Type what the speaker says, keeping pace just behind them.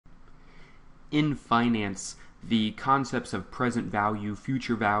in finance, the concepts of present value,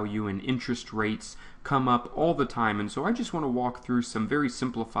 future value, and interest rates come up all the time, and so I just want to walk through some very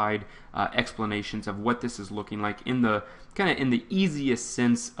simplified explanations of what this is looking like in the easiest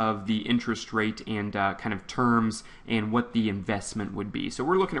sense of the interest rate and kind of terms and what the investment would be. So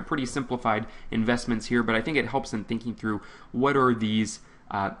we're looking at pretty simplified investments here, but I think it helps in thinking through what are these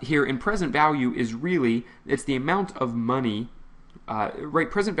here. And present value is really, it's the amount of money.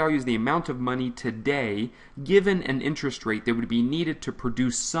 Present value is the amount of money today given an interest rate that would be needed to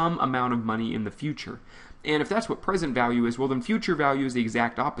produce some amount of money in the future. And if that's what present value is, well, then future value is the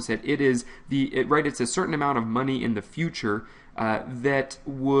exact opposite. It's a certain amount of money in the future that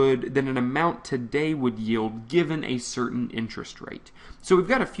an amount today would yield given a certain interest rate. So we've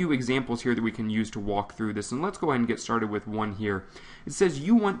got a few examples here that we can use to walk through this, and let's go ahead and get started with one here. It says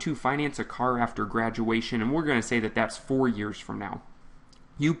you want to finance a car after graduation, and we're going to say that that's 4 years from now.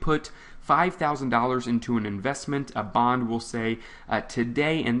 You put $5,000 into an investment, a bond we'll say,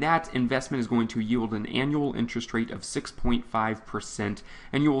 today, and that investment is going to yield an annual interest rate of 6.5%,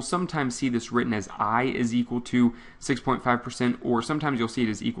 and you will sometimes see this written as I is equal to 6.5%, or sometimes you'll see it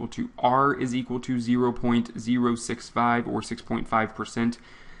as equal to R is equal to 0.065 or 6.5%.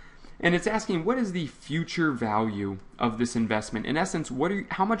 And it's asking, what is the future value of this investment? In essence,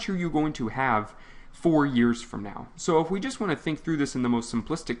 how much are you going to have 4 years from now? So if we just want to think through this in the most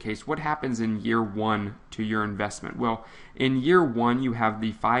simplistic case, what happens in year one to your investment? Well, in year one, you have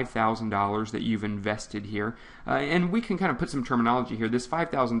the $5,000 that you've invested here. And we can kind of put some terminology here. This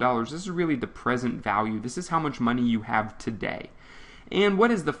 $5,000, this is really the present value. This is how much money you have today. And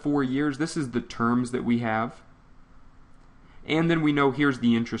what is the 4 years? This is the terms that we have. And then we know here's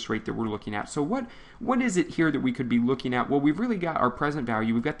the interest rate that we're looking at. So what is it here that we could be looking at? Well, we've really got our present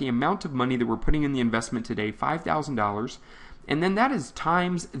value. We've got the amount of money that we're putting in the investment today, $5,000, and then that is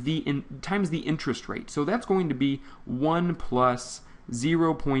times the interest rate. So that's going to be 1 plus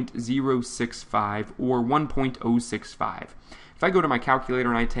 0.065 or 1.065. If I go to my calculator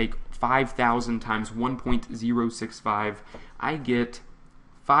and I take 5,000 times 1.065, I get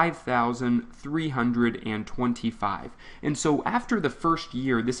 5,325. And so after the first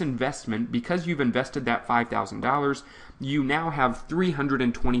year, this investment, because you've invested that $5,000, you now have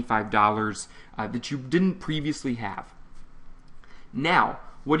 $325 that you didn't previously have. Now,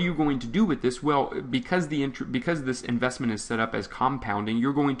 what are you going to do with this? Well, because this investment is set up as compounding,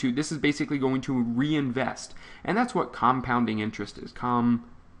 this is basically going to reinvest. And that's what compounding interest is.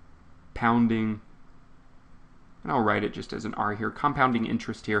 Compounding, and I'll write it just as an R here, compounding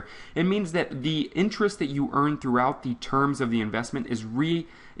interest here. It means that the interest that you earn throughout the terms of the investment is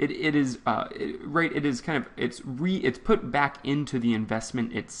it's put back into the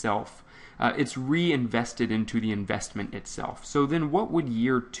investment itself. It's reinvested into the investment itself. So then what would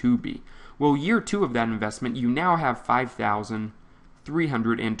year two be? Well, year two of that investment, you now have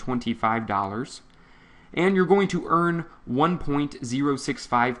 $5,325. And you're going to earn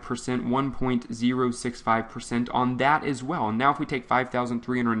 1.65% on that as well. And now if we take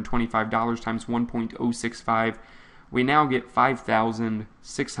 $5,325 times 1.065, we now get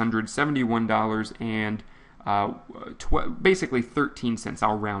 $5,671 and basically 13 cents.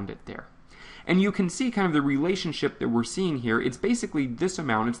 I'll round it there. And you can see kind of the relationship that we're seeing here. It's basically this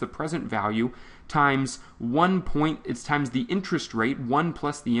amount, it's the present value, times it's times the interest rate, 1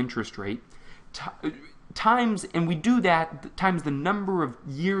 plus the interest rate, and we do that times the number of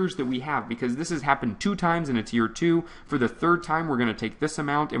years that we have, because this has happened 2 times and it's year 2. For the third time, we're going to take this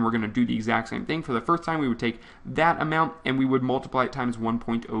amount and we're going to do the exact same thing. For the first time, we would take that amount and we would multiply it times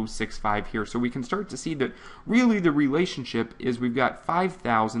 1.065 here. So we can start to see that really the relationship is we've got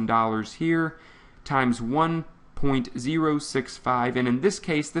 $5,000 here times 1.065, and in this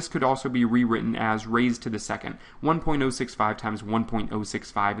case, this could also be rewritten as raised to the second, 1.065 times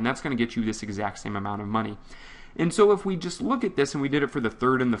 1.065, and that's going to get you this exact same amount of money. And so if we just look at this and we did it for the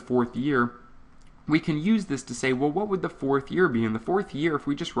third and the fourth year, we can use this to say, well, what would the fourth year be? And the fourth year, if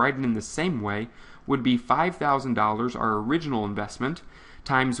we just write it in the same way, would be $5,000, our original investment,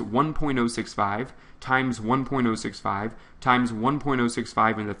 times 1.065, times 1.065, times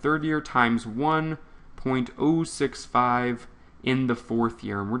 1.065 in the third year, times 1.065 in the fourth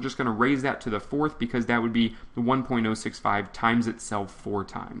year. And we're just going to raise that to the fourth because that would be the 1.065 times itself 4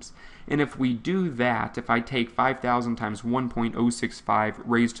 times. And if we do that, if I take 5,000 times 1.065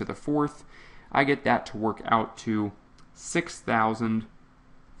 raised to the fourth, I get that to work out to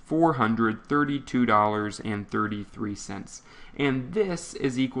 $6,432.33. And this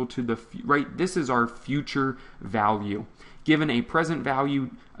is equal to this is our future value. given a present value,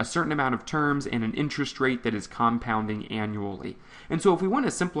 a certain amount of terms, and an interest rate that is compounding annually. And so if we want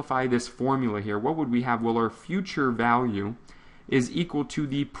to simplify this formula here, what would we have? Well, our future value is equal to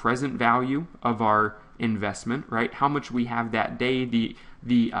the present value of our investment, right? How much we have that day.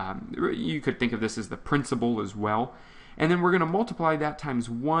 You could think of this as the principal as well. And then we're going to multiply that times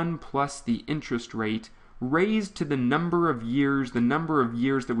 1 plus the interest rate raised to the number of years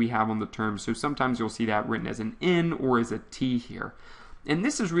that we have on the term. So sometimes you'll see that written as an N or as a T here. And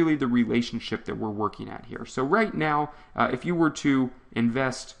this is really the relationship that we're working at here. So right now, if you were to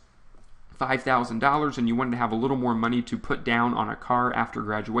invest $5,000 and you wanted to have a little more money to put down on a car after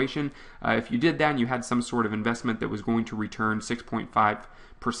graduation, if you did that and you had some sort of investment that was going to return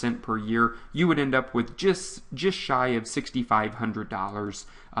 6.5% per year, you would end up with just shy of $6,500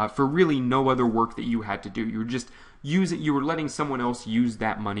 for really no other work that you had to do. You were letting someone else use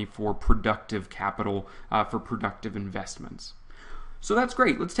that money for productive capital, for productive investments. So that's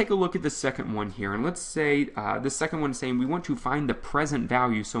great. Let's take a look at the second one here. And let's say the second one is saying we want to find the present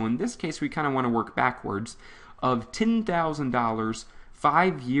value. So in this case, we kind of want to work backwards of $10,000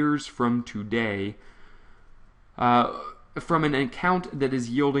 5 years from today from an account that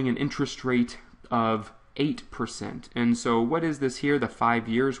is yielding an interest rate of 8%. And so what is this here, the 5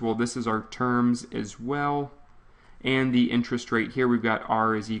 years? Well, this is our terms as well. And the interest rate here, we've got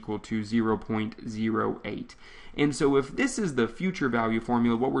R is equal to 0.08. And so if this is the future value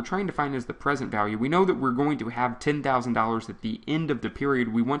formula, what we're trying to find is the present value. We know that we're going to have $10,000 at the end of the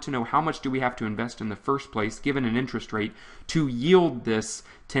period. We want to know how much do we have to invest in the first place, given an interest rate, to yield this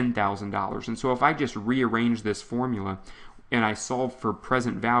 $10,000. And so if I just rearrange this formula and I solve for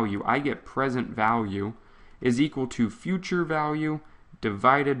present value, I get present value is equal to future value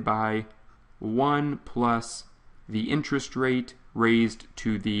divided by 1 plus the interest rate raised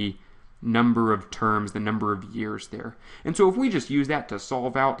to the number of terms, the number of years there. And so if we just use that to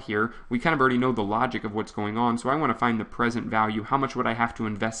solve out here, we kind of already know the logic of what's going on. So I want to find the present value. How much would I have to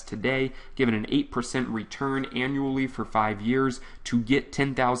invest today, given an 8% return annually for 5 years, to get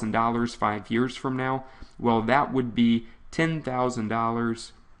 $10,000 5 years from now? Well, that would be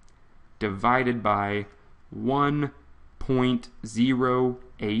 $10,000 divided by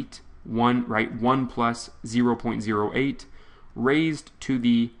 1.08, 1 plus 0.08 raised to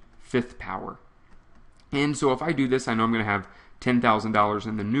the 5th power. And so if I do this, I know I'm going to have $10,000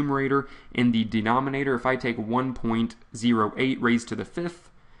 in the numerator. In the denominator, if I take 1.08 raised to the 5th,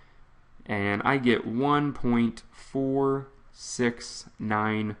 and I get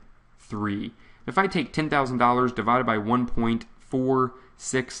 1.4693. If I take $10,000 divided by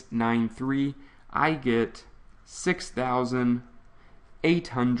 1.4693, I get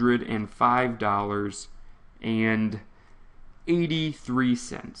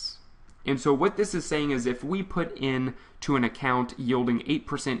 $6,805.83. And so what this is saying is if we put in to an account yielding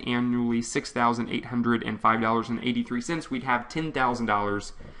 8% annually, $6,805.83, we'd have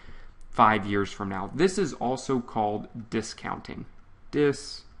 $10,000 5 years from now. This is also called discounting.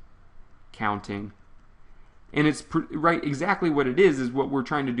 Discounting. And it's right, exactly what it is what we're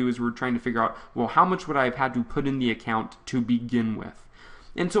trying to do is we're trying to figure out, well, how much would I have had to put in the account to begin with?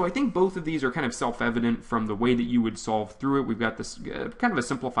 And so I think both of these are kind of self-evident from the way that you would solve through it. We've got this kind of a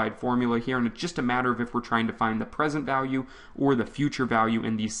simplified formula here, and it's just a matter of if we're trying to find the present value or the future value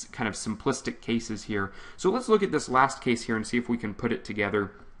in these kind of simplistic cases here. So let's look at this last case here and see if we can put it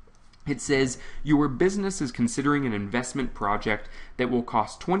together. It says, your business is considering an investment project that will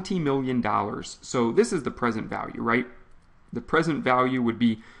cost $20 million. So this is the present value, right? The present value would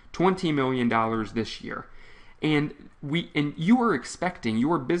be $20 million this year. And you are expecting,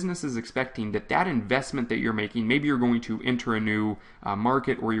 your business is expecting that investment that you're making, maybe you're going to enter a new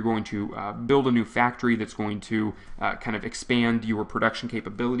market, or you're going to build a new factory that's going to kind of expand your production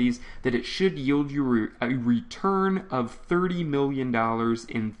capabilities, that it should yield you a return of $30 million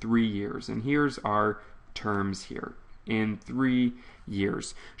in 3 years. And here's our terms here. In 3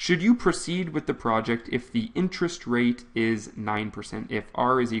 years. Should you proceed with the project if the interest rate is 9%, if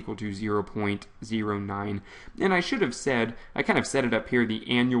R is equal to 0.09? And I should have said, I kind of set it up here, the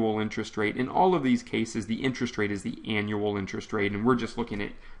annual interest rate. In all of these cases, the interest rate is the annual interest rate, and we're just looking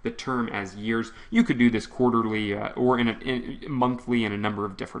at the term as years. You could do this quarterly or monthly in a number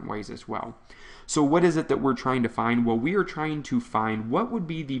of different ways as well. So what is it that we're trying to find? Well, we are trying to find what would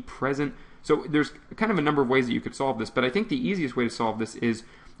be the present. So there's kind of a number of ways that you could solve this, but I think the easiest way to solve this is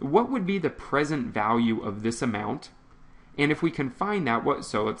what would be the present value of this amount And if we can find that,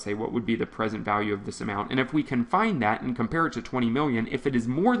 so let's say what would be the present value of this amount, and if we can find that and compare it to 20 million, if it is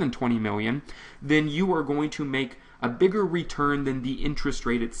more than 20 million, then you are going to make a bigger return than the interest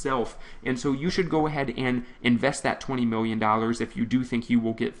rate itself. And so you should go ahead and invest that $20 million if you do think you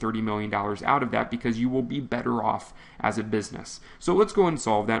will get $30 million out of that, because you will be better off as a business. So let's go and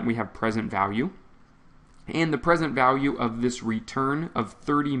solve that. And we have present value. And the present value of this return of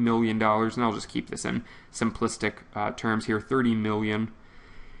 $30 million, and I'll just keep this in simplistic terms here, 30 million.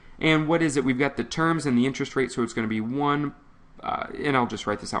 And what is it? We've got the terms and the interest rate, so it's going to be and I'll just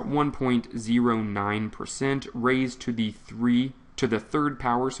write this out, 1.09% raised to the third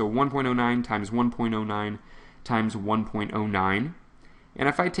power, so 1.09 times 1.09 times 1.09. And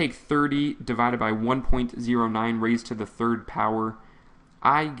if I take 30 divided by 1.09 raised to the third power,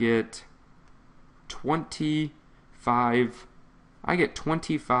 I get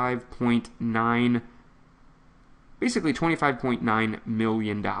 25.9, basically $25.9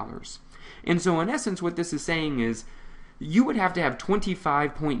 million. And so in essence what this is saying is you would have to have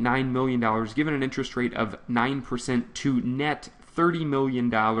 $25.9 million given an interest rate of 9% to net $30 million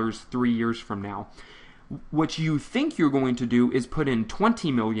 3 years from now. What you think you're going to do is put in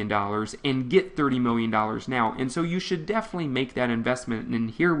 $20 million and get $30 million now. And so you should definitely make that investment. And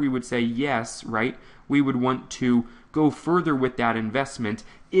here we would say yes, right? We would want to go further with that investment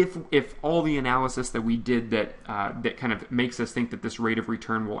if all the analysis that we did that kind of makes us think that this rate of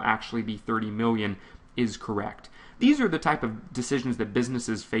return will actually be 30 million is correct. These are the type of decisions that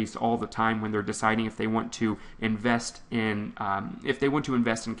businesses face all the time when they're deciding if they want to invest in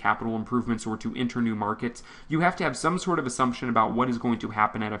capital improvements or to enter new markets. You have to have some sort of assumption about what is going to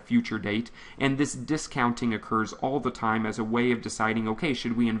happen at a future date, and this discounting occurs all the time as a way of deciding, okay,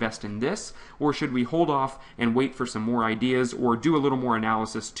 should we invest in this, or should we hold off and wait for some more ideas, or do a little more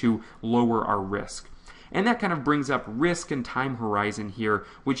analysis to lower our risk. And that kind of brings up risk and time horizon here,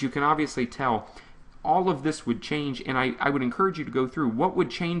 which you can obviously tell all of this would change, and I would encourage you to go through what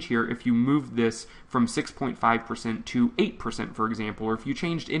would change here if you moved this from 6.5% to 8%, for example, or if you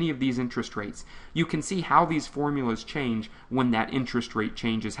changed any of these interest rates. You can see how these formulas change when that interest rate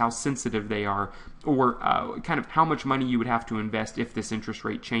changes, how sensitive they are, or kind of how much money you would have to invest if this interest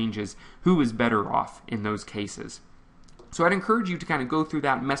rate changes, who is better off in those cases. So I'd encourage you to kind of go through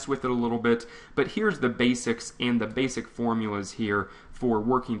that, mess with it a little bit, but here's the basics and the basic formulas here for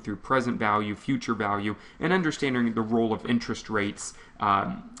working through present value, future value, and understanding the role of interest rates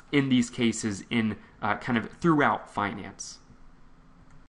in these cases in kind of throughout finance.